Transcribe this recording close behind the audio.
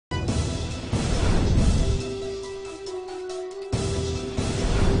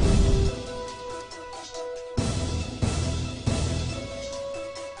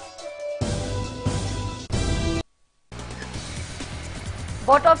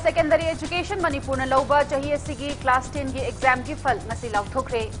Board of Secondary Education Manipur Lauba Chahi Asigi Class 10 gi exam gi fal ngasi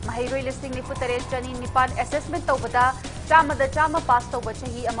lauthokre Mahairoi listing ni futere chani nipan assessment tawbada chama pass tawba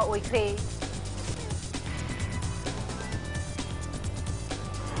chahi ama oikre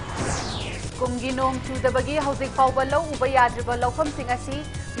Kumgi nom chudabagi hauzik fawba law uba yadriba lawfam sing asi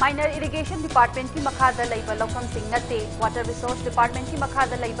Minor Irrigation Department ki makhada laiba lawfam sing natte Water Resource Department ki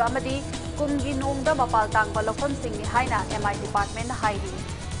makhada laiba amadi Kumgi nom da mapal tangba lawfam sing ni haina MI Department na hairi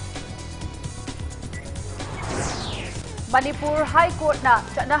Manipur High Court na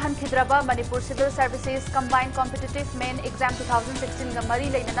chana hankidraba Manipur Civil Services Combined Competitive Main Exam 2016 ga mari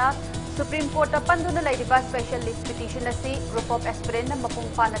lainana Supreme Court panduna laiba special leave petition asi group of aspirant na mapung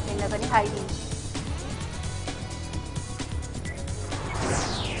pana thengnagani hairi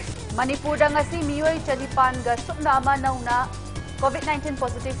Manipur dang asi miyoi chanipan ga sukna ama nauna COVID-19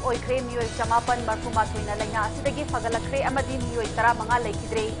 positive oikre miyoi chamapan marfuma thoina laina asidagi fagalakre amadi miyoi 15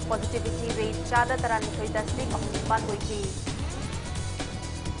 laikidre positivity rate chada 39.9 oikhi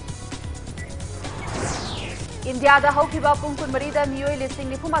India da haukiba pung kunmari da miyoi listing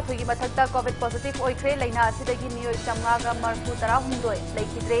nifuma thoigi mathakta COVID positive oikre laina asidagi miyoi chamga ga marfu 16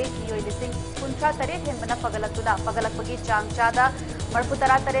 laikidre miyoi listing kuncha tare henbana fagalakpagi chang chada marfu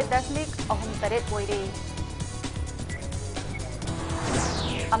 13.3 oire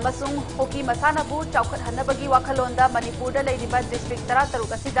Amasung hoki masanabu chaukat hanabagi wakhalonda Manipur da lairiba district 13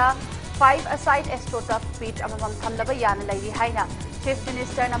 asida 5-a-side astroturf pitch amamam thamlaba yana lairi haina Chief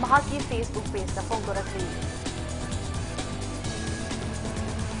Minister na mahaki Facebook page da phongdorakli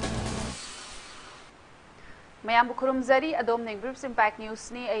Mayam khurumzari adom ning groups impact news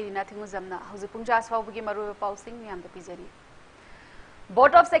ni Reena Thingujam na huzipung jaswabagi maru pausing miyam da pizari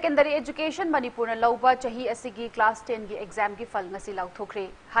Board of Secondary Education Manipur Lauba Chahi Asigi Class 10 gi exam gi fal ngasi lauthokre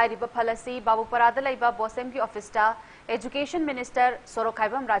hairiba phalasi Babupara da laiba Bosem gi office ta Education Minister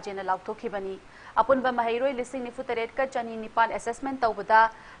Sorokhaibam Rajena lauthokhibani apunba Mahairoi lising nifu teret ka chani nipan assessment tawbada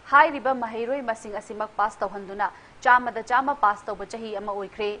hairiba Mahairoi masing asimak pass tawhanduna chama pass tawba chahi ama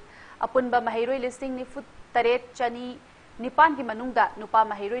oikre apunba Mahairoi lising nifu teret chani Nipan ki manungda nupa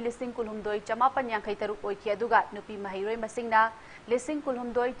Mahairoi lising kulhumdoi chamapan yankhai taruk oikhi aduga nupi Mahairoi masingna lising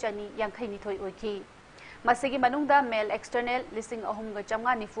kulhumdoi chani yankhai nithoi oikhi masigi manungda male external lising ahumga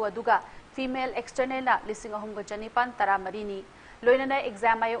chamga nifu aduga female external na lising ahumga chanipan taramari ni loinana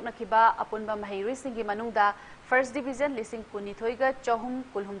exam ayok nakiba apunba Mahairoi singi manungda first division lising kunithoi ga chahum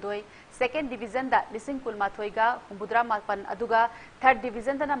kulhumdoi second division da lising kulmathoi ga humbudra malpan aduga third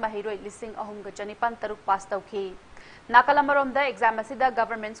division da na Mahairoi lising ahumga chanipan taruk pass tawkhi Nakalamaromda exam asida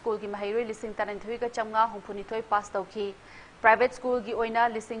government school gi Mahairoi lising 39 ga chamga humphunithoi pass tawkhi private school gi oina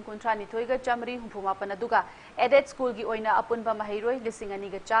lising 39 ga chamri humphuma aduga aided school gi oina apunba Mahairoi lising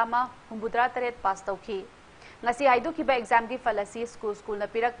 2 ga chama humbudra taret pass tawkhi ngasi haidukiba exam gi falasi school na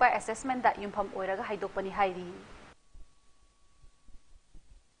pirakpa assessment da yumpham oiraga haidokpani hairi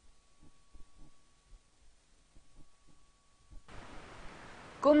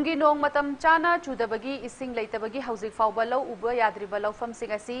Kumgi nong matam chana chudabagi ising leitabagi hauzik fawba law uba yadriba lawfam sing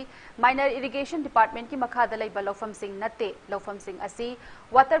asi Minor Irrigation Department ki makhada laiba lawfam sing natte lawfam sing asi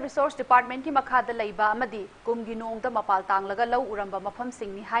Water Resource Department ki makhada laiba amadi kumgi nong da mapal tanglaga law uramba mafam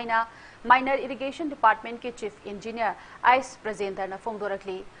sing ni haina Minor Irrigation Department ki Chief Engineer Ice Presenter na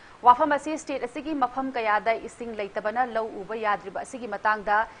phongdorakli Wafam asi state asigi mafam kayada ising leitabana law uba yadriba asigi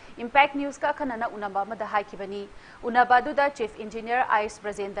matangda Impact News ka khanana unaba mada haikibani unabadu da Chief Engineer Ice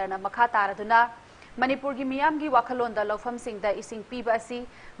Presenter na makha taraduna Manipur gi miyam gi wakhalonda lawfam singda ising piba asi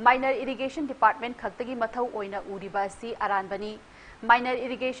Minor Irrigation Department khaktagi mathau oina uriba asi aranbani Minor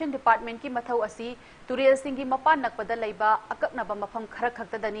Irrigation Department ki mathau asi turel singi mapan nakpada laiba akaknaba mafam khara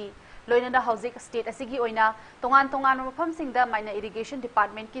khaktadani loinana hauzik state asigi oina tongan mafam singda Minor Irrigation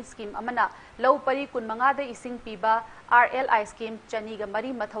Department ki scheme amana law pari kunmanga da ising piba RLI scheme chani ga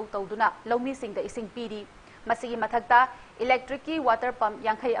mari mathau tawduna lawmi singda ising piri masigi mathakta electric ki water pump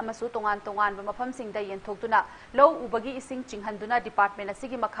yankhai amasu tongan mafam singda yenthokduna law ubagi ising chinghanduna department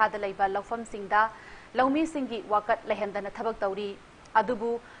asigi makhada laiba lawfam singda lawmi singi wakat lehendana thabak tawri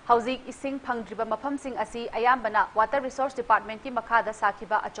adubu hauzik ising phangdriba mafam sing asi ayambana Water Resource Department ki makhada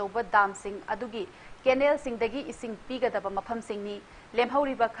sakiba achauba dam sing adugi canal singdagi ising pigadaba mafam singni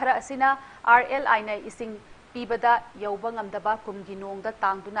lemhauriba khara asina RLI na ising pibada yauba ngamdaba kumgi nongda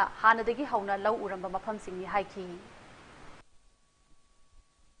tangduna hanadagi hauna law uramba mafam singni haiki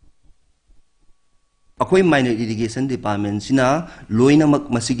Akoi Minor Irrigation Department sina loinamak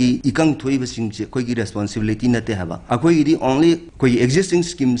masigi ikang thoiba singje koi gi responsibility nate haba akoi ri only koi existing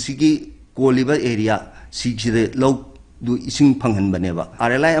scheme sigi koliba area sigide law du ising phanghan baneba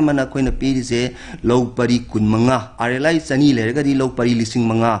RLI amana koina pirise low pari kunmanga RLI chani lerga di low pari lising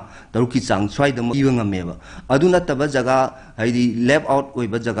manga daruki chang swai da iwanga meba aduna taba jaga haidi left out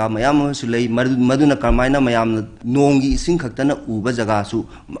oiba jaga mayam su lei maduna karmaina mayam nongi ising khaktana uba jaga su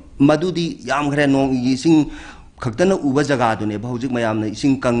madudi yam khare nongi ising खक्तना उबा जगह दुने बहुजिक मयामना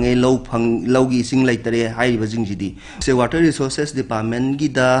इसिंग कंगे लौगी इसिंग लैतरे हाइबा जिंगजिदी से water resources department की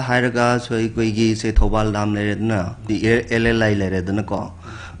दा हायरगा सोई कोइगी से थौबाल दाम लेरेदना दि एलएलआई लेरेदना को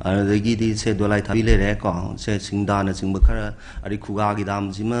अरदगी दि से दोलाई थाबी लेरे को से सिंगदाना सिंग खरा अरि खुगा की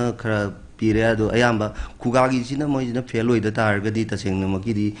दाम जिमा खरा पीरे अदो अयाम्बा खुगा की सिना मोइना फेल होइदा तारगदी तसेंगना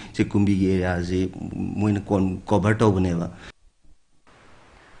मकीदी से कुंबी की एरिया जे मोइना कवर तौबनेबा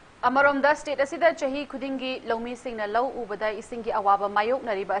अमरोमदा स्टेट असिदा चही खुदिंगी लौमी सिंगना लौ उबदा इसिंगी अवाबा मायोक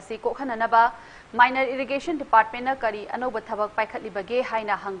नरिबा असि कोखननबा माइनर इरिगेशन डिपार्टमेंट ना करी अनोबा थबक पाइखतलिबगे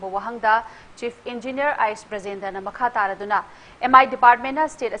हाइना हंगबो वहंगदा चीफ इंजीनियर आइस प्रेजेंडना मखा तारदुना एमआई डिपार्टमेंट ना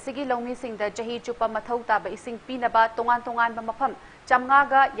स्टेट असिगी लौमी सिंगदा चही चुपा मथौ ताबा इसिंग पीनबा तोंगान तोंगान बा मफम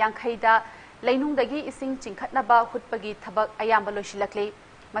चामगागा यांखैदा लैनुंगदगी इसिंग चिंखतनबा हुटपगी थबक अयाम्बा लोइसिलक्ले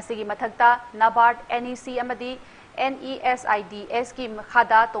मसिगी मथक्ता नाबार्ड एनईसी अमदी NESIDS की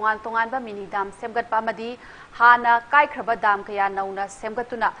मखादा तोंगान तोंगान बा मिनी दाम सेमगत पामदी हाना काइख्रबा दाम कया नौना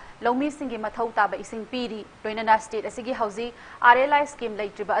सेमगतुना लौमी सिंगी मथौ ताबा इसिंग पीरी लोइनना स्टेट असिगी हौजी RLI स्कीम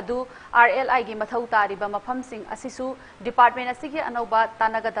लैत्रिबा अदु RLI की मथौ तारिबा मफम सिंग असिसु डिपार्टमेंट असिगी अनौबा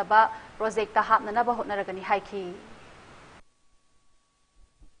तानगदबा प्रोजेक्ट ता हापननबा होटनरगनी हाइखी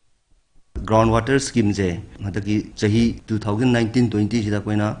ग्राउंड वाटर स्कीम जे मतलब कि सही 2019-20 सिदा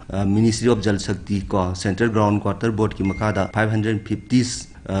कोइना मिनिस्ट्री ऑफ जल शक्ति को सेंट्रल ग्राउंड वाटर बोर्ड की मखादा 550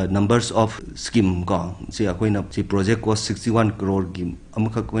 numbers of scheme ko si akoina si project cost 61 crore gi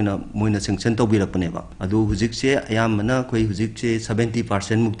amukha koina moina sanction to birakpaneba adu hujik se ayamana koi hujik se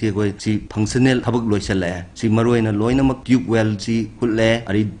 70% mukti koi si functional thabak loisala si maroina loina mak tube well si hulle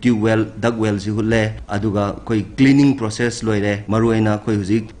ari tube well duct well si hulle aduga koi cleaning process loire maroina koi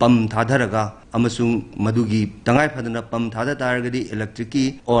hujik pam thadharaga amasung madugi tangai phadana pam thada targadi electric ki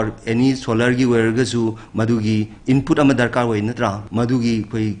or any solar gi wergasu madugi input ama darkar hoy natra madugi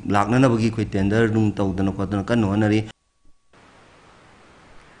koi lakna na bagi koi tender dung tawdana kotana kan honari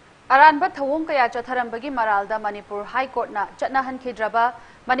अरानबा थवोंग कया चथरंबगी मरालदा Manipur high court ना चटनाहन खिद्रबा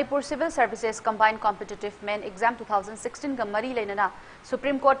Manipur civil services combined competitive main exam 2016 गा मरी लेना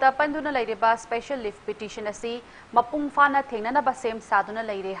supreme court पंदुना लेरेबा special leave petition असी मपुंग फाना थेंगना बसेम सादुना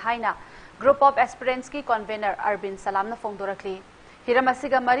लेरे हाइना group of aspirants की convener Arvind सलामना फोंदोरखली Hiram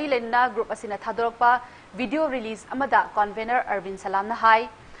असिगा मरी लेना ग्रुप असिना थादोरकपा video release अमदा convener Arvind सलामना high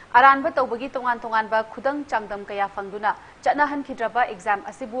अरानबा तौबगी तोंगान तोंगानबा खुदंग चांगदम कया फंगदुना चटनाहन खिद्रबा एग्जाम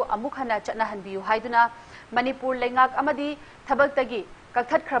असिबु अमुक हना चटनाहन बियु हाइदुना Manipur लेंगाक अमदी थबक्तगी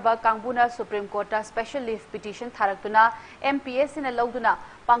कथतख्रबा कांगबुना supreme court special leave petition थारक्तुना MPSC ना लौदुना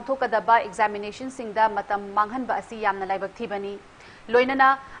पांगथोकदबा एग्जामिनेशन सिंगदा मतम मांगहनबा असि यामना लाइबक थीबनी लोइनना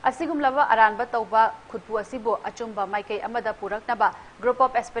असिगुमलबा अरानबा तौबा खुदपु असिबु अचुंबा माइकई अमदा पुरकनबा ग्रुप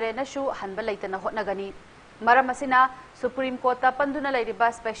ऑफ एस्पिरेंट नशु हनबा लेतना होटनगनी मरम असिना supreme court पंदुना लेरिबा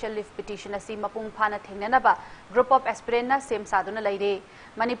special leave petition असी मपुंग फाना थेंगनबा ग्रुप ऑफ एस्पिरेंट ना सेम सादुना लेरे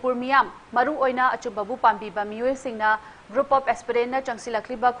मणिपुर मियाम मरु ओइना अचुबबु पांबीबा मियोय सिंगना ग्रुप ऑफ एस्पिरेंट ना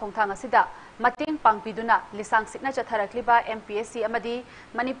चंगसिलखलिबा खोंथांग असिदा मतेंग पांगपीदुना लिसांग सिकना चथरखलिबा MPSC अमदी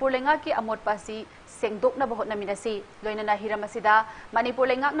मणिपुर लेंगा की अमोटपासी सेंगदोकना बहोटनमिनसी लोइनना हिरम असिदा मणिपुर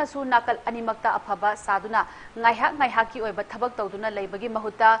लेंगाक नसु नाकल अनिमक्ता अफबा सादुना ngaihak ngaihak की ओइबा थबक तौदुना लेबगी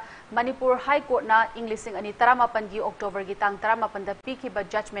महुता मणिपुर हाई कोर्ट ना इंग्लिशिंग अनि 18 की अक्टोबर की तांग 18 दा पीखिबा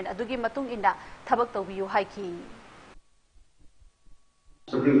जजमेंट अदुगी मतुंग इना थबक तौबियु हाइकी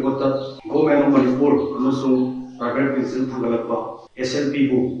supreme court government of Manipur अमसुंग private principal थांगलपा SLP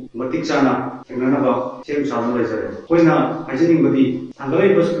बु मतिक चाना थेंगनबा सेम सामु लेजरे कोइना हाइजनिंगबदी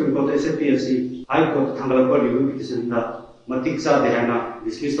थांगलैबा सुप्रीम कोर्ट SLP असि हाई कोर्ट थांगलपा रिव्यू पिटिशन दा मतिक चा देहाना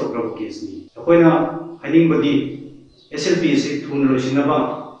डिसमिस तौक्रब केस नि कोइना हाइनिंगबदी SLP असि थुन लोइसिनबा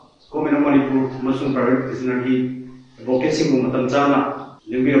government of Manipur अमसुंग private prisoner की एडवोकेसिंग मतम चाना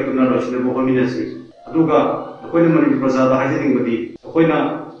लिंबिरकुना लोइसिनबा होमिनसि अदुगा Koyna Manipur प्रजादा हाइजनिंगबदी Koyna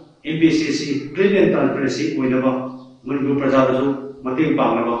MPSC clean and transparency ओइनबा Manipur प्रजादसु मतेंग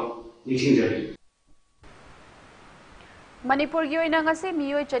पांगनबा निसिंजरी Manipur की ओइना ngasi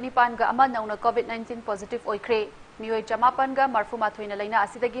मियोय चनिपान गा अमा नौना COVID-19 पॉजिटिव ओइख्रे मियोय चमापन गा मरफुमाथोइना लेना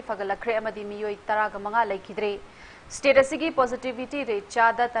असिदगी फगलखरे अमदी मियोय 10 गा मंगा लेखिद्रे state असिगी positivity rate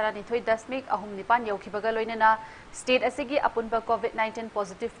चादा 12.39 यौखिबगा लोइनना state असिगी अपुनबा COVID-19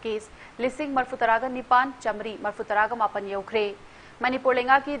 positive case लिसिंग मरफुतरागा निपान चमरी मरफुतरागा मापन यौख्रे Manipur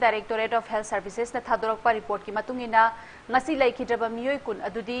lenga ki Directorate of Health Services na thadorokpa report ki matungina ngasi laikhidraba miyoi kun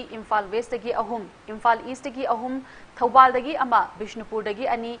adudi Imphal West dagi ahum, Imphal East dagi ahum, Thoubal dagi ama, Bishnupur dagi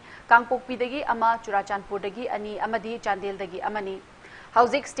ani, Kangpokpi dagi ama, Churachandpur dagi ani, amadi Chandel dagi amani.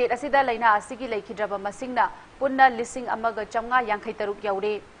 Hauzik state asida laina asigi laikhidraba masingna punna lising amaga chamnga yankhai taruk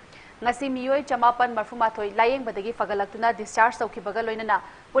yaure. Ngasi miyoi chamapan marfumathoi layeng badagi fagalaktuna discharge tawkhibaga loinana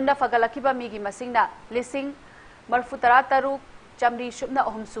punna fagalakiba migi masingna lising marfutara taruk Chamri Shubna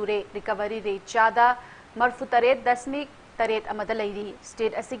Ohum Sure, recovery rate Chada, Marfutaret Dasmik, Taret Amadalairi,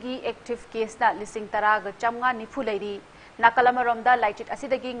 state asigi active case na lising taraga chamga nifulairi, Nakalamaromda lighted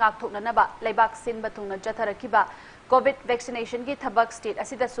asidagi ngaktuk nanaba, Laibak sin batung na jatarakiba, COVID vaccination gi thabak state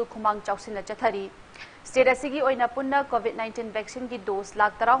asida su kumang chausin na jathari. State asigi oina punna COVID-19 vaccine gi dose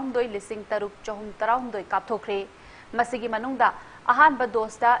lak tarahumdoi lising taruk chahum tarahumdoi kapthokre. Masigi manungda ahanba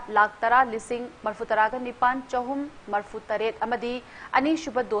dosta lak tara lising marfutaraga nipan chahum marfutaret amadi ani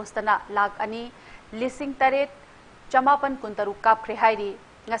shuba dostana lak ani lising taret chamapan kuntaru kapkhre hairi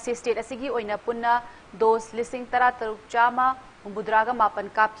ngasi state asigi oina punna dos lising tara taruk chama umbudraga mapan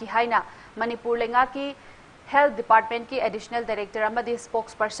kapki haina Manipur lenga ki Health Department ki Additional Director amadi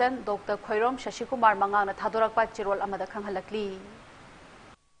spokesperson Dr. Khoirom Shashikumar Mangana thadorakpa chirol amada khanghalakli.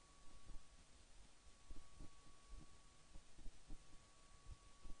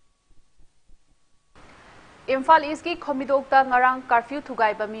 Imphal East ki Khomidokta ngarang curfew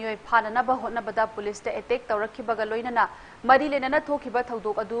thugaiba miyoi phananaba hotnabada police ta attack tawrakhibaga loinana mari lenana thokhiba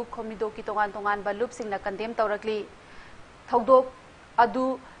thodok adu Khomidok ki tongan ba loop singna condemn tawrakli thodok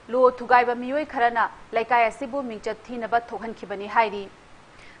adu lo thugaiba miyoi kharana laikai asibu mingchat thinaba thokhankhibani hairi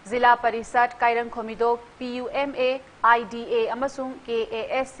Zila Parisad Kairang Khomidok PUMA IDA amasung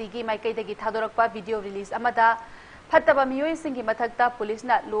KASC gi maikaidagi thadorakpa video release amada phattaba miyoi singi mathakta police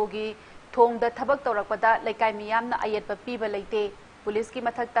na logi thong da thabak tawrakpada laikai miyamna ayatpa piba leite police ki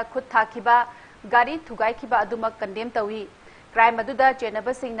mathakta khut thakiba gari thugai khiba adumak condemn tawi crime aduda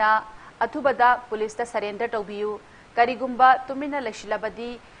chenaba singna athubada police ta surrender tawbiu karigumba tumina leshilabadi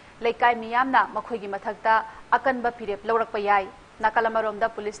laikai miyamna makhoigi mathakta akanba pirep lawrakpa yai Nakalamaromda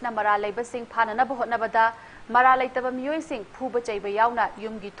police na mara laiba sing phanana hotnabada mara laitaba miyoi sing phuba chaiba yauna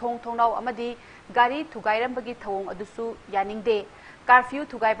yumgi thong thongnau amadi gari thugairambagi thawong adusu yaningde curfew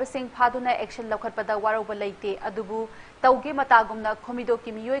thugaiba sing phaduna action lokhatpada waroba leite adubu tauge matagumna Khomidok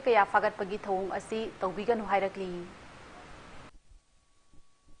ki miyoi kaya fagatpagi thawong asi tawbiganu hairakli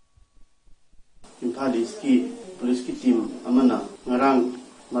Imphal East ki police ki team amana ngarang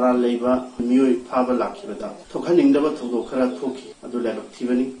mara leiba miyoi phaba lakhibada thokhaningdaba thodok khara thoki adu lerok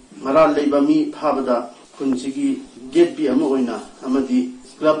thibani mara leiba mi phabada khunjigi gate bi ama oina amadi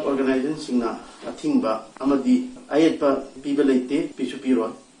club organization singna athingba amadi ayetpa piba leite pisu piro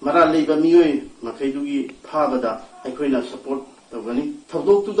mara leiba miyoi makhaidugi phabada aikoina support tawgani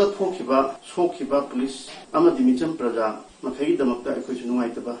thodok tu da thokhiba sokhiba police amadi micham praja makhai damakta aikoisu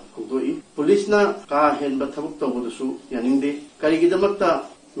nungaitaba hongdoi police na ka henba thabuk tawbudusu yaningde karigi damakta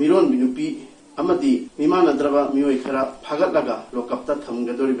Miron binupi amadi mimanadraba miyoi khara phagatlaga lokapta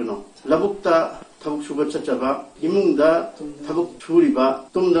thamgadoribano labukta thabuk suba chachaba imungda thabuk thuriba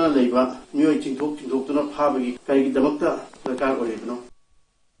tumdana leiba miyoi chingthoktuna phabagi karigi damakta sarkar oribano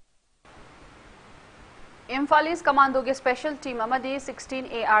Imphal East Commando ge special team amadi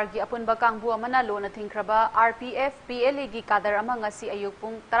 16 AR gi apunba kangbu amana lona thingkraba RPF PLA gi kadar ama ngasi ayuk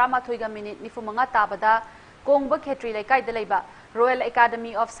pung 13:95 tabada Kongba Khetri Laikai Dalaiba Royal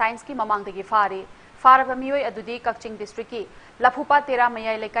Academy of Science ki mamang dagi fari faraba miyoi adudi Kakching district ki Laphupa Tera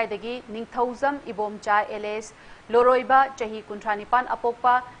Mayai Laikai dagi Ningthauzam Ibomcha LS Loroiba Chahi Kuntranipan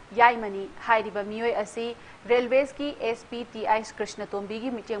Apokpa Yaimani hairiba miyoi asi Railways ki SPTI Krishna Tombi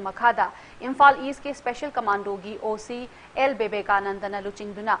gi miting makhada Imphal East ke Special Commando gi OC L Bebekanandana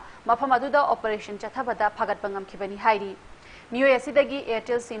luchingduna mafam aduda operation chathabada phagatpangam khibani hairi miyoi asidagi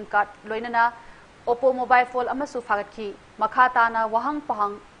Airtel SIM card loinana Oppo mobile phone amasu fagatki makhatana wahang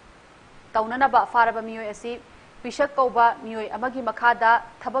pahang taunanaba faraba miyoi asi pishak kauba miyoi amagi makhada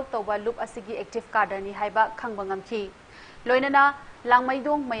thabak tauba loop asigi active cardani haiba khangbangam loinana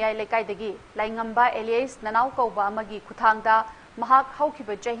langmaidong mayai lekai dagi laingamba alias nanau kauba amagi khuthangda mahak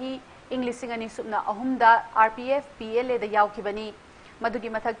haukiba chahi inglising ani subna ahumda RPF PLA da yaukibani madugi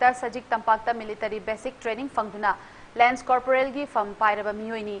mathakta sajik tampakta military basic training fangduna Lance Corporal gi fam pairaba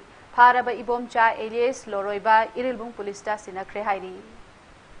miyoini Faraba Ibomcha alias Loroiba Irilbung Police ta sinakre hairi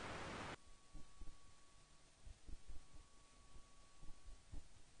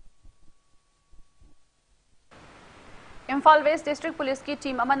Imphal West District Police ki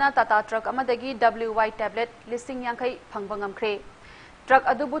team amana Tata truck amadagi WY tablet listing yankai phangbangam kre truck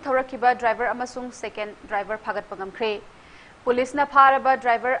adubu thorakiba driver amasung second driver phagat pangam kre police ना फारबा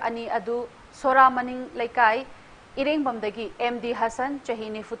driver अनि अदु सोरा मनिंग लेकाई इरेंगबमदगी MD Hasan चही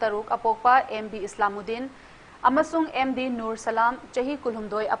निफुतरुक अपोकपा MD Islamuddin अमसुंग MD नूर सलाम चही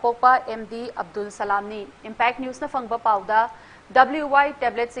कुलहुमदोय अपोकपा MD Abdul सलामनी impact news ना फंगबा पाउदा WY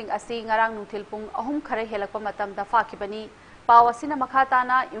tablet सिंग असी ngarang nungthil pung ahum khare helakpa matamda fakibani पाव असिना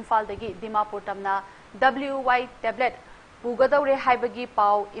मखाताना इम्फालदगी दिमापुर तमना WY tablet पुगदौरे हाइबगी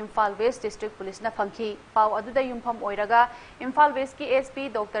पाव Imphal waste district police ना फंखी पाव अदुदा युमफम ओइरगा इम्फाल वेस्ट की SP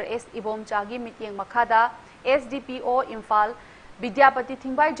doctor S इबोमचागी meeting मखादा SDPO Imphal Vidyapati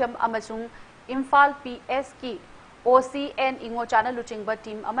थिंगबाइजम अमसुंग Imphal PS की OCN इंगोचाना लुचिंगबा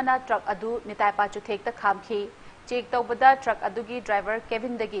टीम अमना ट्रक अदु नितायपा चुथेकता खामखी check तौबदा truck अदुगी driver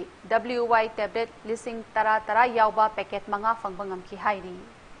Kevin दगी WY tablet लिसिंग तरा तरा यावबा packet मंगा फंगबा ngamki हाइरी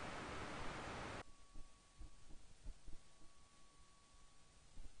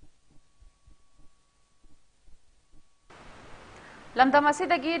लमदम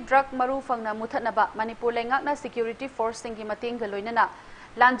असिदगी drug मरु फंगना मुथनबा Manipur लेंगाकना security force सिंगी मतेंग लोइनना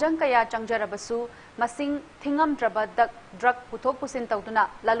लांजंग कया चंगजरबसु मसिंग थिंगमद्रबा drug पुथोक पुसिन तौदुना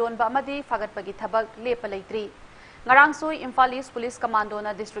ललोनबा अमदी फागतपगी थबक लेप लैत्री ngarang sui Imphal East Police Commando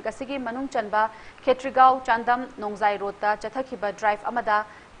na district asigi manung chanba Khetrigao Chandam Nongzai Road ta chathakiba drive amada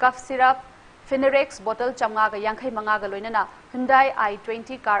cough syrup Finerex bottle chamnga ga yankhai manga ga loinana Hyundai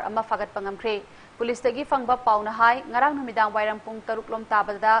i20 car ama fagat pangamkhre police tagi fangba pauna hai ngarang numidang wairam pung taruk lom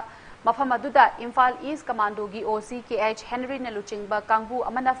tabada mafam aduda Imphal East Commando gi OC KH Henry na luchingba kangbu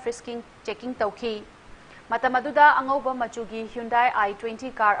amana frisking checking tawki matamaduda angauba machugi Hyundai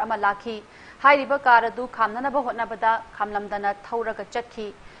i20 car ama lakhi हाइरिबा car अदु खामननबा होटनबदा खामलमदना थौरगा चटखी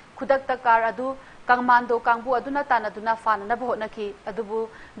खुदकता car अदु कंगमांदो कांगबु अदुना तानदुना फाननबा होटनखी अदुबु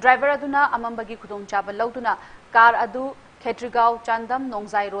driver अदुना अमंबगी खुदोंचाबा लौदुना car अदु खेट्रिगांव चांदम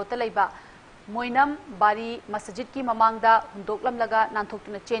नोंगजाई road लेबा मोइनम बारी मस्जिद की ममांगदा हुंदोकलमलगा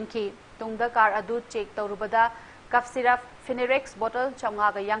नांथोक्तुना चेनखी तुंगदा car अदु check तौरुबदा cough syrup फिनेरेक्स बोतल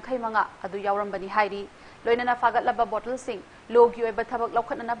चमगागा यांखै मंगा अदु यावरंबनी हाइरी लोइनना फागतलबा बोतल सिंग लोगी ओइबा थबक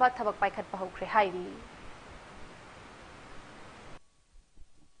लौखतनबा थबक पाइखतपा हौख्रे हाइरी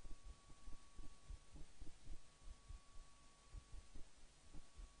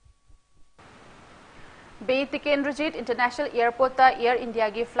बे तिकेंद्रजीत इंटरनेशनल एयरपोर्ट ता एयर इंडिया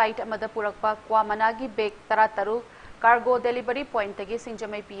की फ्लाइट अमदा पुरकपा क्वामना की बेग तरा तरु कार्गो डिलीवरी पॉइंट तगी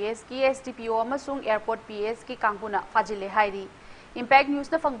सिंजमई PS की SDPO अमसुंग एयरपोर्ट PS की कांगपुना फाजिले हाइरी इंपैक्ट न्यूज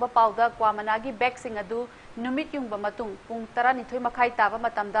न फंगबा पाउदा क्वामना की बैग सिंग अदु नुमित युंगबा मतुंग पुंग तरा निथोय मखाई ताबा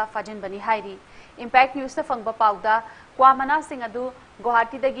मतमदा फाजिन बनी हाइरी इंपैक्ट न्यूज न फंगबा पाउदा क्वामना सिंग अदु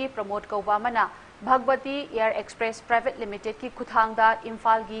गुवाहाटी दगी प्रमोट कौबा मना Bhagwati air express private limited की खुथांगदा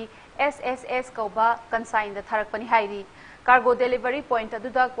इम्फाल की SSS कौबा consign the थरकपनी हाइरी cargo delivery point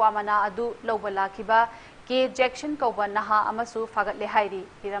अदुदा क्वामना अदु लौबा लाखिबा के जैक्शन कौबा नहा अमसु फागतले हाइरी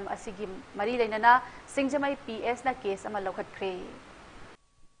हिरम असिगी मरी लेनना सिंजमई PS ना केस अमा लौखतख्रे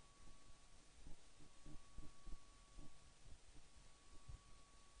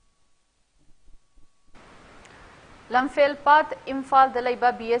लमफेल पात Imphal दलैबा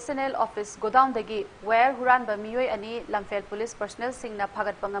BSNL office godown दगी where हुरानबा मियोय अनि लमफेल पुलिस पर्सनल सिंगना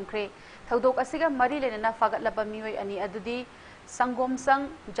फागत पंगमख्रे थौदोक असिगा मरी लेनना फागतलबा मियोय अनि अदुदी संगोम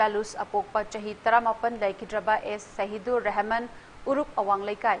संग जालूस अपोकपा चही 38 लैकिद्रबा S सहीदुर रहमान उरुप अवांग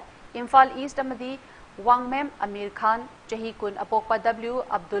लैकाय इम्फाल ईस्ट अमदी वांगमेम अमीर खान चही कुन अपोकपा W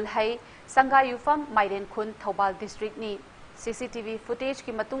अब्दुल है संगायुफम माइरेन खुन थौबाल डिस्ट्रिक्ट नि CCTV फुटेज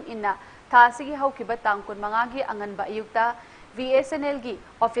की मतुंग इन्ना थासिगी हौकिबा तांग कुन मंगागी अंगनबा अयुक्ता BSNL की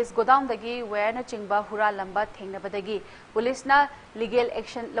ऑफिस गोडाउन दगी वेयर न चिंगबा हुरा लंबा थेंगनबदगी पुलिसना लीगल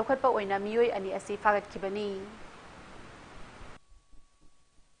एक्शन लौखतपा ओइना मियोय अनि असि फागतखिबनी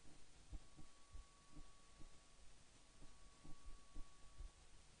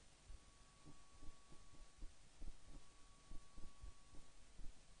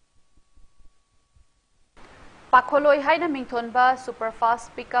पाखोलोई हाइना मिंगथोनबा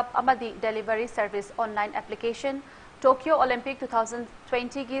superfast pickup अमदी delivery service online application Tokyo Olympic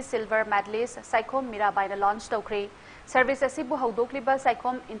 2020 की silver medallist Saikhom मीराबाईना launch तौख्रे service असिबु हौदोकलिबा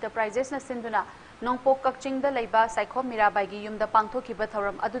Saikhom enterprises न सिंधुना नोंपोक Kakching the लैबा Saikhom मीराबाईगी युमदा पांगथोखिबा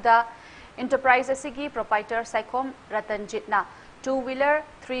थौरम अदुदा enterprise असिगी proprietor Saikhom रतनजीतना two-wheeler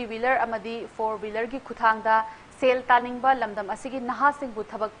 3-व्हीलर अमदी 4-व्हीलर की खुथांगदा सेल तानिंगबा लमदम असिगी नहासिंगबु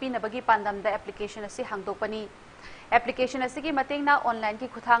थबक पिनबगी पांदमदा एप्लीकेशन असि हांगदोकपनी एप्लीकेशन असिगी मतेंगना ऑनलाइन की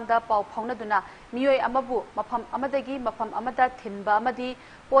खुथांगदा पाउ फाउनदुना मियोय अमबु मफम अमदगी मफम अमदा थिनबा अमदी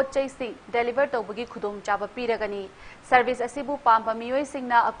पोचैसिंग डिलीवर तौबगी खुदोंग चाबा पिरगनी सर्विस असिबु पांबा मियोय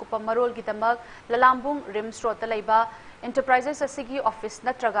सिंगना अकुपा मरोल की दमक ललामबुंग RIMS road लैबा enterprises असिगी office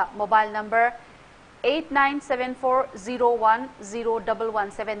नत्रगा mobile number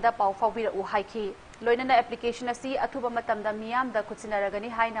 8974010117 da pau fawbirau haiki loinana application asi athuba matamda miyam da kutsinaragani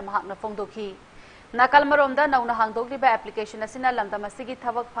haina mahakna fongdokhi nakal maromda nauna hangdokliba application asina lamdam asigi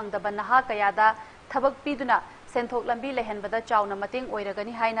thabak phangdaba naha kayada thabak piduna senthok lambi lehenbada chauna mating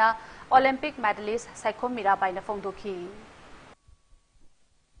oiragani haina Olympic medalist Saikhom Mirabai na fongdokhi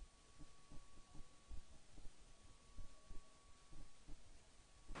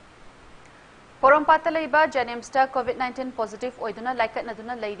Porompata leiba Janimsta COVID-19 positive oiduna laikat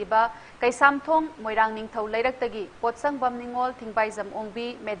naduna leidiba Kaisamthong Moirang Ningthau leiraktagi Potsang Bamningol Thingbaizam Ongbi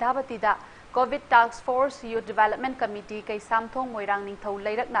Medhabatida COVID Task Force Youth Development Committee Kaisamthong Moirang Ningthau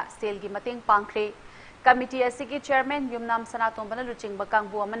leirakna selgi mating pangkhre Committee asigi Chairman Yumnam Sanatombana Luchingba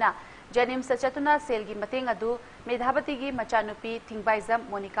Kangbu amana Janim Sachatuna selgi mating adu Medhabatigi Machanupi Thingbaizam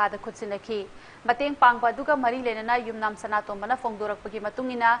Monica da khutsinakhi mating pangba duga mari lenana Yumnam Sanatombana fongdorakpagi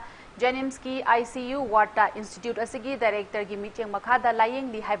matungina Janims ki ICU Warta Institute asigi Director gi meeting makhada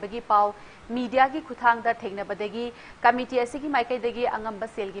layeng li haibagi pau media gi khuthang da thengna badagi committee asigi maikai dagi angamba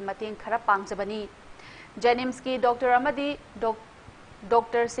sel gi mating khara pangjabani Janims ki Dr. Amadi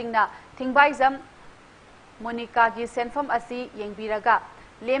Dr. Singna Thingbaizam Monica gi senfam asi yengbiraga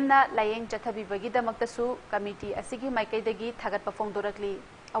lemna layeng chathabi bagi damaktasu committee asigi maikai dagi thagat pafongdorakli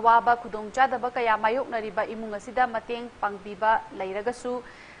awaba khudongchadaba kaya mayoknariba imung asida mateng pangbiba leiragasu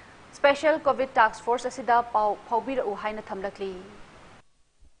Special COVID Task Force asida pau phawbirau haina thamlakli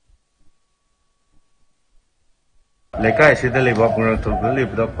Lekai asida leba pura thogda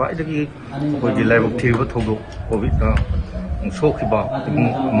lebda paidagi hoji laibok thiba thogdo COVID na sokhiba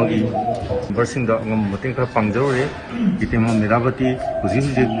magi versing da ngam mating khara pangjore item Mirabati huji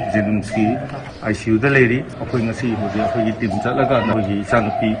Janimski ICU da leri akoi ngasi hoji akoi team chalaga na hoji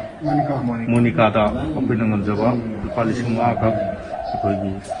Sanupi Monica da akoi ngamjaba palising ma ka akoi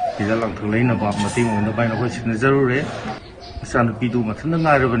Kijalang thulai na ba mating on ba na khoi sin zarure Sanupi du mathan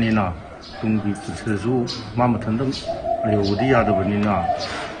na rabani na tungbi putsu ma mathan da ayodi yadabani na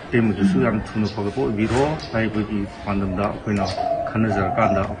team du su yam thunu pagapo biro hai bagi pandamda akoina khanajar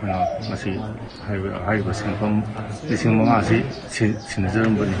kanda akoina ngasi hai ba singpam lising manga si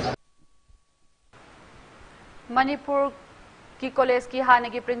sinajaram bani Manipur की college की हाने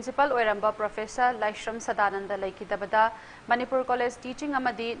की principal Oramba professor Laishram Sadanand लेकी दबदा Manipur college teaching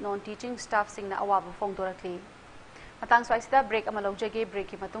अमदी non teaching staff सिंगना अवाब फोंगदोरखली Matang स्वाइसदा break अमा लौजगे break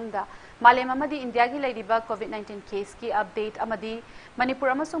की मतुंगदा मालेम अमदी India की लेरिबा कोविड-19 case की update अमदी Manipur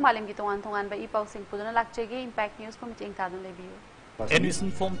अमसु मालेम की तोंगान तोंगान बा इपाउ सिंग पुदना लाक्चेगे इंपैक्ट न्यूज को meeting तादन labio Admission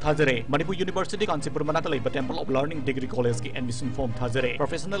form thajare Manipur University Kanchipur manata laiba Temple of Learning Degree College ki admission form thajare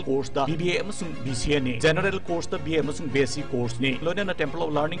Professional course da BBA amasung BCA ni General course da BA amasung BSc course ni loina Temple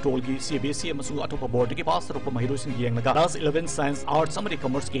of Learning Toll ki CBSE amasung atopa board ki pass rupa mahiro sing yengnaga class 11 Science Arts amari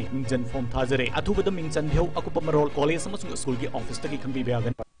Commerce ki mingjan form thajare athuba da mingchan bheu akupa marol college amasung school ki office ta ki khangbi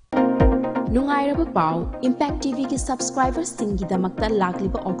beagan Nungairaba pau Impact TV ki subscribers singi damakta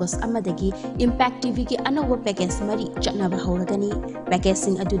lagliba August amadagi Impact TV ki anawa package mari chatnaba hawragani package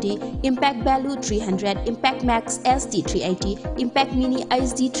sing adudi Impact Value 300 Impact Max SD 380 Impact Mini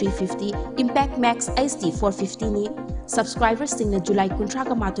SD 350 Impact Max SD 450 ni subscribers sing na July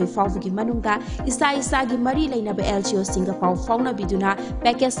kuntraga matoi fawgi manungda isa gi mari lainaba LGO singa pau fauna biduna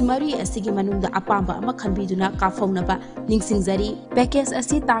package mari asigi manungda apamba ama khanbiduna ka fauna ba ningsing zari package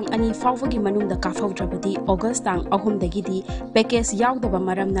asi tang ani fawgi manungda ka fawdrabadi August tang ahum dagidi package yawdaba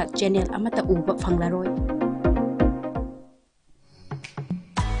maramna channel amata uba phanglaroi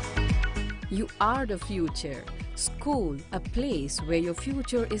You are the future. School, a place where your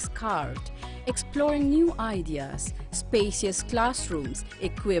future is carved. Exploring new ideas, spacious classrooms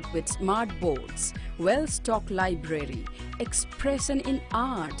equipped with smart boards, well-stocked library, expression in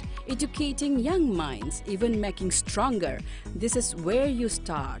art, educating young minds, even making stronger. This is where you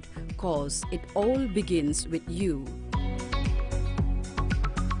start, cause it all begins with you.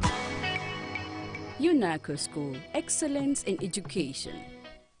 UNACO School, excellence in education.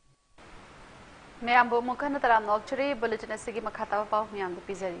 Mayambu mukhana taram nokchuri bulletin asigi makhata pau miyam da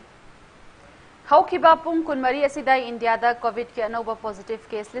pizari haukiba pung kunmari asida India da covid ki anova positive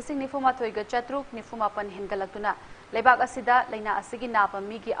case lising nifuma thoiga chatruk nifuma pan hengalaktuna lebak asida laina asigi napa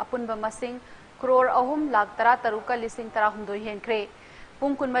mi gi apunba masing crore ahum lakh tara taruka lising tara humdoi henkre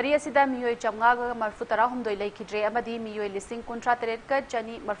pung kunmari asida miyoi chamnga ga marfu tara humdoi leikidre amadi miyoi lising kuntra teret ka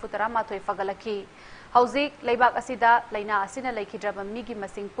jani marfu tara mathoi fagalaki Hauzik leibak asida laina asina leikidraba migi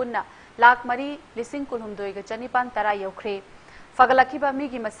masing punna lakh mari lising kulhumdoi ga chanipan tara yaukre fagalakiba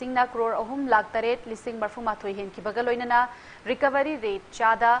migi masing na crore ahum lakh taret lising marfu mathoi hen ki bagaloinana recovery rate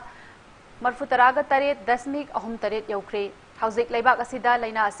chada marfu tara ga taret 10 ahum taret yaukre Hauzik leibak asida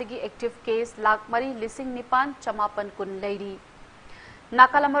laina asigi active case lakh mari lising nipan chamapan kun leiri.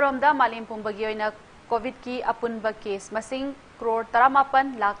 Nakalamaromda malim pumbagi oina COVID ki apunba case masing crore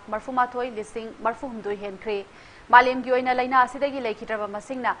taramapan lakh marfumathoi lising marfuhumdoi henkre. Malim gi oina laina asidagi leikitraba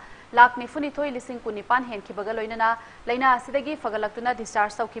masingna lakh nifunithoi lising kunipan henkibaga loinana laina asidagi fagalaktuna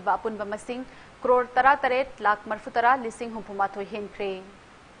discharge saukiba apunba masing crore tara taret lakh marfutara lising humpumathoi henkre.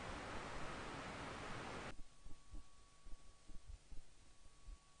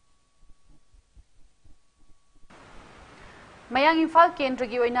 Mayang Imphal Kendra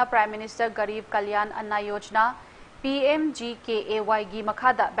gi oina Prime Minister Garib Kalyan Anna Yojana PMGKAY gi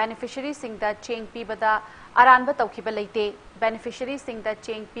makhada beneficiary singda cheng pibada aranba tawkiba leite beneficiary singda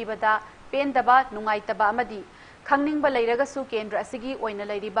cheng pibada pendaba nungaitaba amadi khangningba leiragasu kendra asigi oina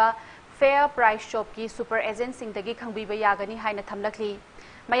leiriba fair price shop ki super agent singdagi khangbiba yagani haina thamlakli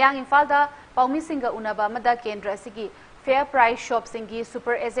Mayang Imphal da paumi singa unaba amada kendra asigi fair price shop singi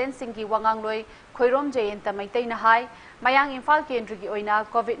super agent singi wangangloi khoirom jayenta maitai na hai Mayang Imphal Kendra gi oina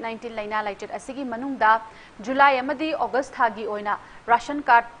COVID-19 laina laitet asigi manungda July amadi August thagi oina ration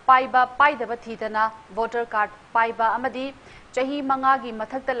card paiba paidaba thidana voter card paiba amadi chahi manga gi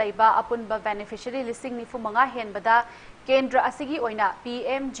mathakta laiba apunba beneficiary lising nifu manga henbada Kendra asigi oina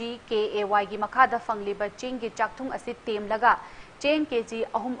PMGKAY gi makhada fangliba cheng gi chakthung asi temlaga cheng kg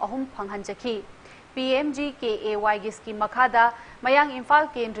ahum phanghanjaki PMGKAY gi scheme makhada Mayang Imphal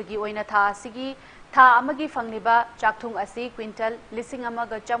Kendra gi oina tha asigi tha amagi fangliba chakthung asi quintal lising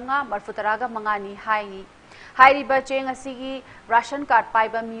amaga chamnga marfutaraga mangani hairiba cheng asigi ration card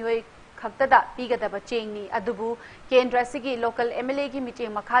paiba mioi khaktada pigadaba chengni adubu kendra asigi local MLA gi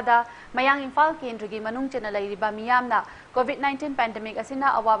meeting makhada Mayang Imphal Kendra gi manung chena lairiba miyamna COVID-19 pandemic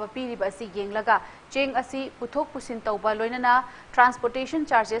asina awaba piriba asi yenglaga cheng asi puthok pusin tawba loinana transportation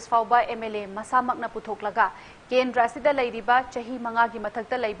charges fauba MLA masamakna puthoklaga kendra asida lairiba chahi manga gi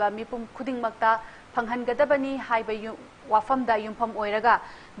mathakta laiba mipum khudingmakta phanghangadabani haiba wafamda yumpham oiraga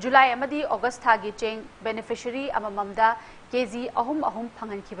July amadi August thagi cheng beneficiary amamamda kg ahum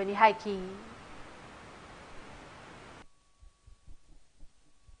phanghankibani haiki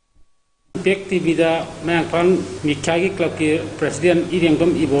Big TV da Mangpan Mikhagi Club ki President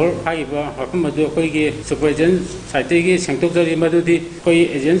Irengdom Ibor haiba hafam adu koi ki supervision site ki sangtokjari madudi koi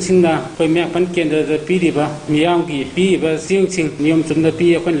agent singna koi Mangpan kendra da piriba miyam ki piba sing niyam chumna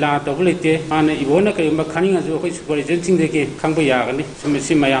pi akon la tawlete ana ibona kai makhaning aju koi supervision sing de ki khangba yagani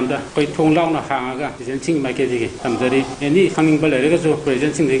sumisi mayam da koi thonglauna hangaga agent sing mai ke de ki tamjari ani khanging ba lere ga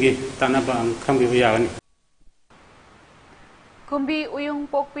supervision sing de ki tanaba khangbi yagani Kumbi uyung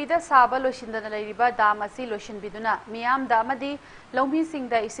pokpida saba loishindana lairiba dam asi loishinbiduna miyam damadi longmi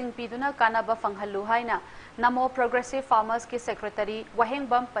singda ising piduna kanaba fanghallu haina Namo Progressive Farmers ki Secretary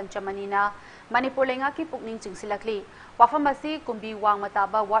Wahengbam Panchamanina Manipur lenga ki pukning chingsilakli wafam asi kumbi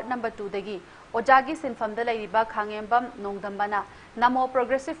wangmataba ward number 2 dagi ojagi sinfamda lairiba khangembam nongdambana Namo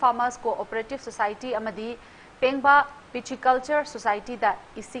Progressive Farmers Cooperative Society amadi Pengba Pichiculture Society da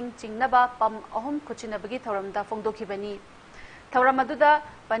ising chingnaba pam ahum khuchinabagi thoramda fongdokhibani Thawramaduda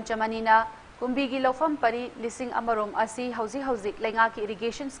Panchamanina Kumbigi Lofam Pari Lising Amarom Asi Hauzik Lenga ki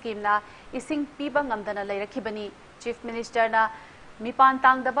irrigation scheme na ising piba ngamdana leirakibani Chief Minister na mipan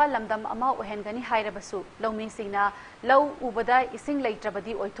tangdaba lamdam ama ohengani hairabasu longmi singna law ubada ising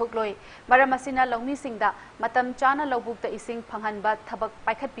leitrabadi oithokloi maramasina longmi singda matam chana lawbukta ising phanghanba thabak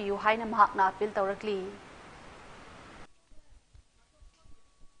paikhat piyu haina mahakna appeal tawrakli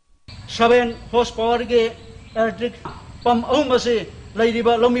 7 horsepower ge electric pam ahumase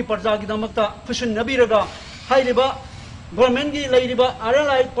lairiba lomi parjagi damakta khusun nabiraga hairiba government gi lairiba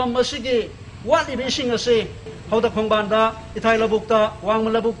aralai pam asigi wali besing ase hauda khongbanda ithai labukta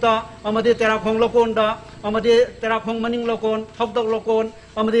wangma labukta amade tera khong lokonda amade tera khong maning lokon thokdak lokon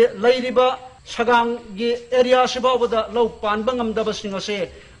amade lairiba sagang gi area sibawada law pan bangam daba sing ase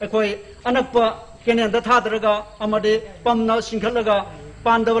akoi anakpa kenen da thadaraga amade pamna singkhalaga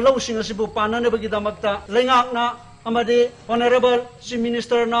pandaba law sing asibu panana bagi damakta lengakna amade honorable chief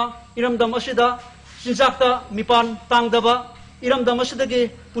minister na iramdam asida sinjakta mipan tangdaba iramdam asidagi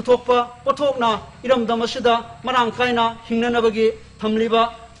puthokpa pothokna iramdam asida marang kaina hingnanabagi thamliba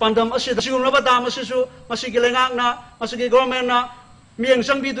pandam asida sigumlaba dam asisu masigi lengakna masigi government na mieng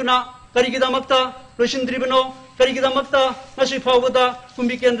sangbiduna karigidamakta loisindribano karigidamakta masi phawada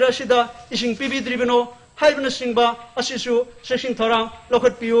kumbi kendra asida ising pibidribano haibna singba asisu sesing thorang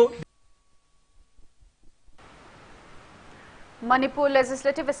lokhatpiu Manipur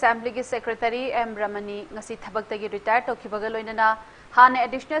Legislative Assembly ki Secretary M Ramani ngasi thabak tagi retire tokhibaga loinana हाने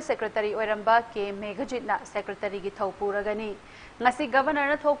additional secretary ओइरंबा के मेघजितना secretary की थौ पुरगनी ngasi governor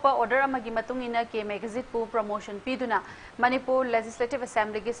na thokpa order amagi matungina ke megazit pu promotion piduna Manipur Legislative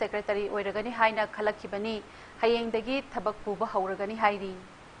Assembly gi secretary oiragani haina khalakhibani hayengdagi thabak puba hauragani hairi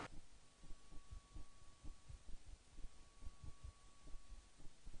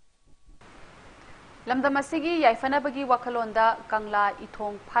lamdamasigi yaifanabagi wakalonda kangla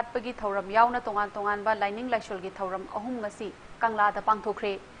ithong phatpagi thauram yauna tongan tongan ba lining laishol gi thauram ahum ngasi kangla da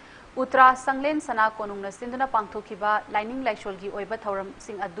pangthokre Uttara Sanglen Sana Konung na sinduna pangthokiba lining laishol gi oiba thauram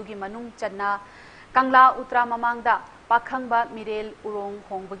sing adugi manung channa Kangla Uttara Mamangda Pakhangba Mirel Urong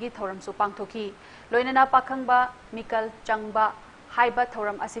Hongbagi thauram su pangthoki loinana Pakhangba Mikal Changba haiba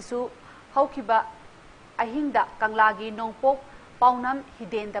thauram asisu haukiba ahingda Kangla gi nongpok paunam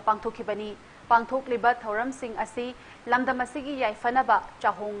hiden da pangthokibani pangthokliba thauram sing asi lamdamasigi yaifanaba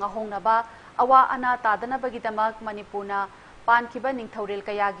chahong ngahongnaba awa ana tadanabagi damak Manipurna Pankiba Ningthaurel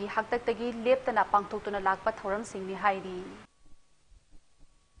Kayagi Haktaktagi Leptana Pangthoktuna Lakpa Thauram Singni Hairi.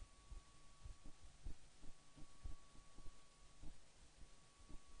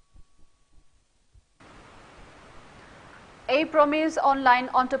 A Promise Online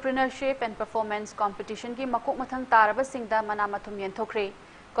Entrepreneurship and Performance Competition ki makuk mathang taraba singda manamathum yenthokre.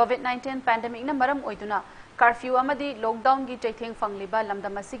 COVID-19 pandemic na maram oiduna curfew amadi lockdown gi chaitheng fangliba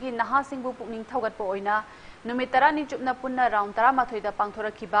lamdamasigi naha singbu pukning thogatpo oina Numitara ni chupna punna round tara mathoida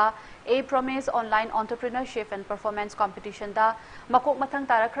pangthorakiba A Promise Online Entrepreneurship and Performance Competition da makok mathang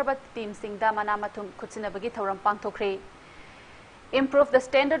tarakhrabat team singda manamathum khutsinabagi thauram pangthokre Improve the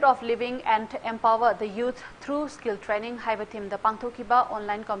standard of living and empower the youth through skill training haiba team da pangthokiba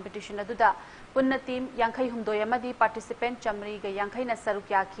online competition aduda punna team yankhai humdoi amadi participant chamri ga yankhai na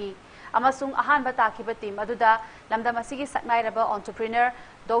saruk yaki amasung ahan ba takiba team aduda lamdamasigi saknairaba entrepreneur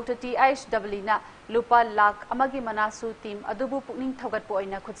Dr. T.H. Dablina Lupa Lak Amagi Manasu team Adubu Pukning Thogat po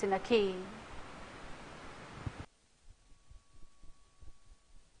oina khutsinaki.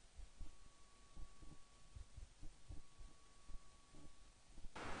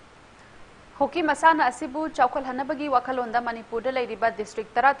 Hoki Masana Asibu Chaukal Hanabagi Wakalonda Manipur Lairiba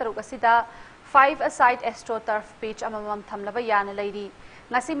District Tara Taruk Asida 5-a-side astroturf pitch amamam thamlaba yana lady.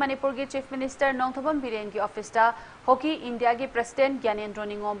 Ngasi Manipur gi Chief Minister Nongthobam Biren gi office da Hockey India gi President Gyanendra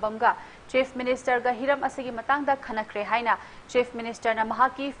Ningombam ga Chief Minister ga hiram asigi matang da khanakre haina Chief Minister na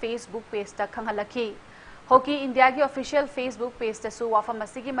mahaki Facebook page da khanghalaki. Hockey India gi official Facebook page da su wafam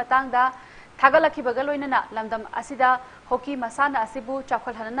asigi matang da Thagalaki bagaloinana lamdam asida hockey masana asibu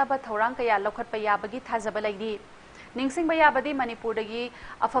chakhal hananaba thorang kaya lokhatpa yabagi thajaba laidi. Ningsing bayabadi Manipur dagi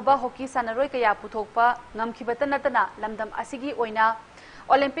afaba hockey sanaroi kaya puthokpa ngamkhibata natana lamdam asigi oina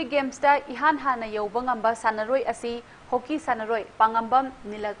Olympic Games da ihan hana yauba ngamba sanaroi asi hockey sanaroi pangambam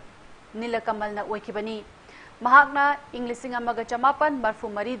nilakamal na oikibani. Mahakna Inglising amaga chamapan marfu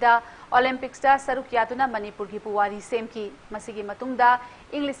marida Olympics da saruk yatuna Manipur gi puwari semki masigi matungda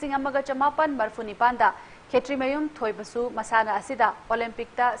Inglising amaga chamapan marfu nipanda Ketrimayum thoibasu masana asida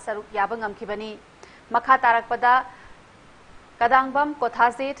Olympic da saruk yaba ngamkibani. Makha tarakpada Kadangbam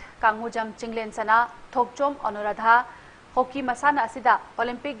Kothazit Thingujam Chinglen Sana Thokchom Anuradha Hockey masana asida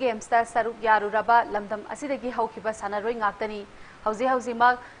Olympic Games da saruk yaruraba lamdam asidagi haukiba sanaroi ngaktani hauzi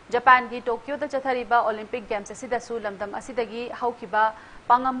mag Japan gi Tokyo da chathariba Olympic Games asida su lamdam asidagi haukiba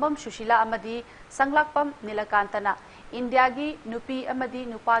pangambam Sushila amadi sanglakpam Nilakantana India gi nupi amadi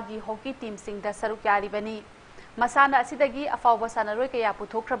nupa gi hockey team sing da saruk yaribani masana asidagi afawba sanaroi kaya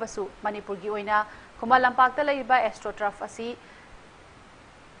puthokrabasu Manipur gi oina Kumalampakta laiba astroturf asi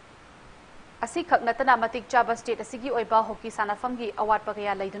khaknatana matik chaba state asigi oiba hockey sanafam gi award pa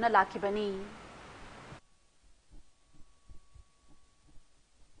kaya laiduna lakhibani.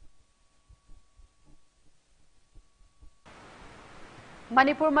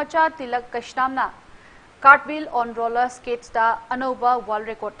 Manipur macha Tilak Kashnamna cartwheel on roller skates da Anoba world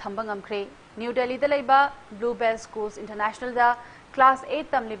record thamba ngamkhre. New Delhi da laiba Bluebell Schools International da class 8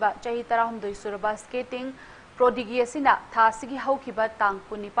 tamliba chahi 12 suraba skating prodigy asina tha sigi haukiba tang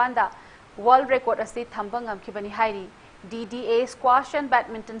punipanda world record asi thamba ngamkhibani hairi. DDA Squash and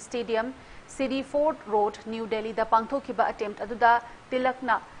Badminton Stadium City Fort Road New Delhi da pangthokiba attempt aduda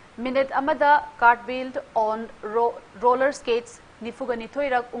Tilakna minute amada cartwheel on roller skates nifugani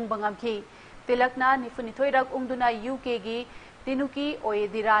thoirak ungbangamki Tilakna nifuni thoirak ungduna UK gi Tinuki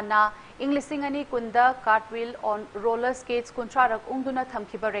Oyedirana Inglising ani kunda cartwheel on roller skates kuntrarak ungduna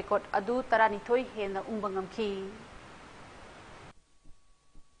thamkiba record adu tarani thoi hena ungbangamki.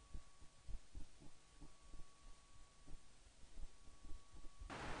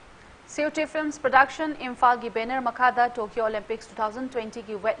 COT Films Production Imphal gi banner makada Tokyo Olympics 2020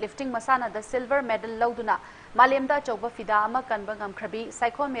 gi weightlifting masana da silver medal lauduna malemda chauba fida ama kanba ngamkhrabi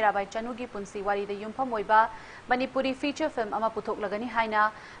Saikho Mirabai Chanu gi punsi wari da yumpham oiba Manipuri feature film ama puthok lagani haina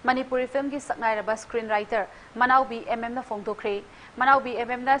Manipuri film gi saknairaba screenwriter Manau BMM na phongdokre Manau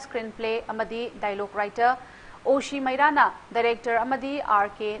BMM na screenplay amadi dialogue writer Oshi Mairana director amadi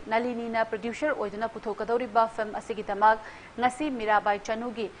RK Nalini na producer oiduna puthokadoriba film asigi damak ngasi Mirabai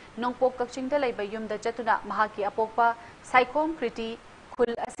Chanugi nongpok kakchingda laiba yumda jatuna mahaki apokpa Saikom Kriti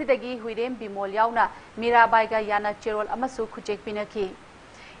khul asidagi huirem bimol yauna Mirabai ga yana cherol amasu khujek pinaki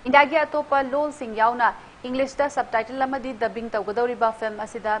Indagi atopa lol sing yauna English da subtitle amadi dubbing tawgadoriba film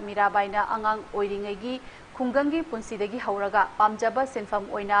asida Mirabai na angang oiringai khungangi punsidagi hauraga pamjaba sinfam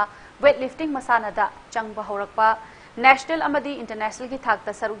oina weightlifting masana da changba haurakpa national amadi international gi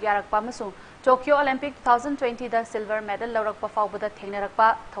thakta saruk yarakpa masu Tokyo Olympic 2020 da silver medal laurakpa faubada thengnarakpa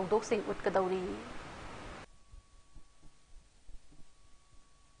thodok sing utkadauri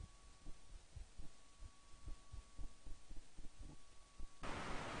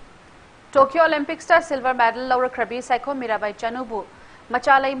Tokyo Olympics da silver medal laurakrabi Saikho Mirabai Chanubu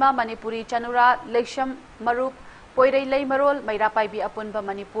Machalaima Manipuri Chanura Lesham Marup Poirei Lei Marol Mairapai bi apunba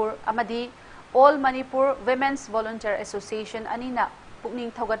Manipur amadi All Manipur Women's Volunteer Association anina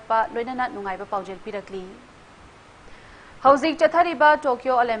pukning thogatpa loinana nungaiba paujel pirakli Hauzik chathariba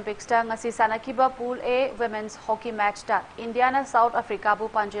Tokyo Olympics ta ngasi sanakiba Pool A Women's Hockey match ta India na South Africa bu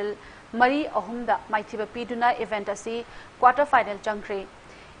panjil mari ahumda maithiba piduna event asi quarter final changre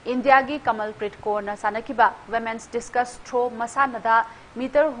India gi Kamalprit Kaur na sanakiba Women's Discus Throw masana da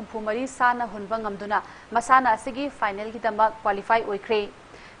meter humphumari sana hunba ngamduna masana asigi final gi dama qualify oikre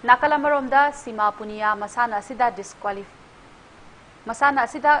Nakalamaromda Sima Punia masana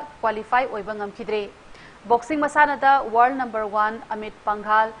asida qualify oiba ngamkhidre boxing masana da world number 1 Amit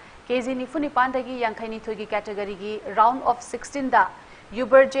Panghal KG Nifuni Pandagi Yankhaini Thogi category gi round of 16 da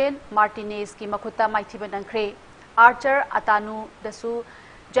Uberjane Martinez ki makuta maithiba nangkhre Archer Atanu dasu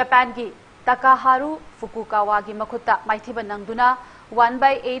Japan gi Takaharu Fukukawa gi makuta maithiba nangduna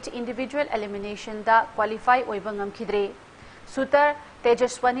 1/8 individual elimination da qualify oiba ngamkhidre Sutar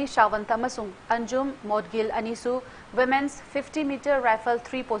Tejaswani Shawanta Masung Anjum Modgil Anisu Women's 50-meter rifle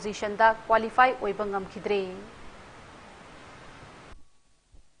 3 position da qualify oiba ngamkhidre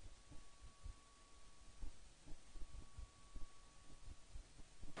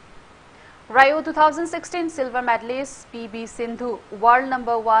Rio 2016 silver medalist PB Sindhu world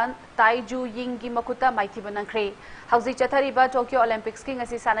number 1 Taiju Ying gi makuta maithiba nangkhre hauji chathariba Tokyo Olympics ki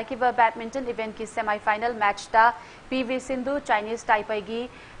ngasi sanakiba badminton event ki semi final match ta PB Sindhu Chinese Taipei gi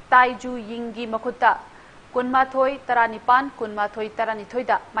Taiju Ying gi makuta kunmathoi taranipan kunmathoi taranithoi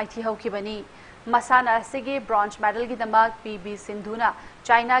da maithi haukibani masana asigi bronze medal gi damak PB Sindhu na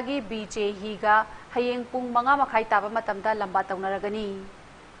China gi BJ He ga hayeng pung 5:30 taba matamda lamba taunaragani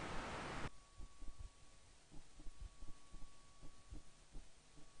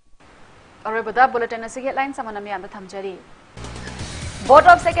Arabada Bulletin asigi headline samana miyamda thamjari Board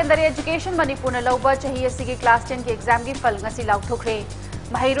of Secondary Education Manipur na lauba chahi asigi class 10 ki exam gi phal ngasi lauthokre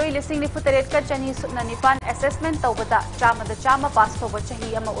Mahairoi lising nifu taret ka chani sukna nipan assessment tawbada chama pass thoba chahi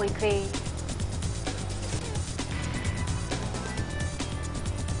ama oikre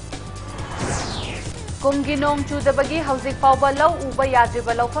Kumginong chudabagi hauzik fauba lau uba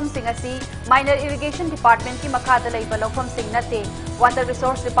yadriba laufam sing asi minor irrigation department ki makhada laiba laufam sing nate water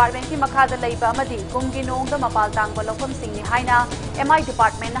resource department ki makhada laiba amadi kumginong da mapal tangba laufam sing ni haina MI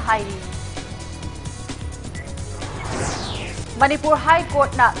department na hairi Manipur High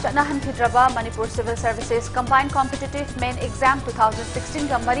Court na chanahan khidraba Manipur Civil Services Combined Competitive Main Exam 2016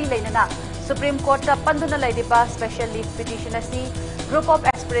 ga mari leinana Supreme Court da panduna laidiba special leave petition asi group of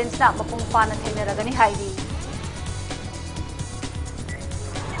aspirants na mapung pana thengnaragani hairi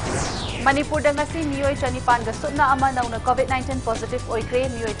Manipur da ngasi miyoi chanipan ga sutna ama nauna COVID-19 positive oikre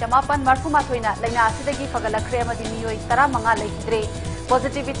miyoi chamapan marfumathoina laina asidagi fagalakre amadi miyoi 15 laikidre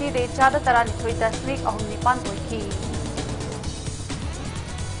positivity rate chada 39.9 oiki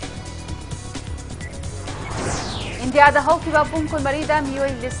India da haukiba pung kunmari da miyoi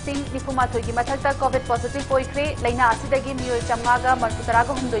listing nifumathoi gi mathakta COVID positive oikre laina asidagi miyoi chamgaga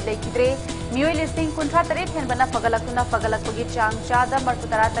marfutaraga humdoi laikidre miyoi listing kuntra tare henbana fagalakpagi chang chada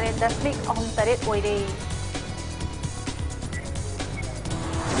marfutara tare 10.3 oire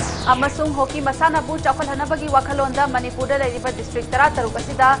amasung hockey masana bu chakhalhanabagi wakhalonda Manipur da laiba district tara taruk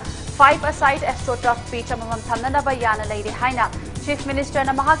asida 5-a-side astroturf pitch amam thamnanaba yana leire haina Chief Minister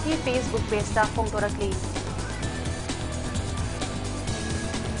na mahaki Facebook page da phongtorakli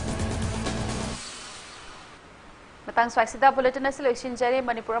Matang Swaisida Bulletin Selection Jare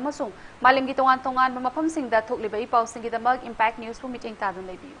Manipur amasung Malingi tongan mafamsingda thokliba ipausingidamag Impact News pu meeting tadun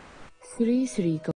lebiu. Sri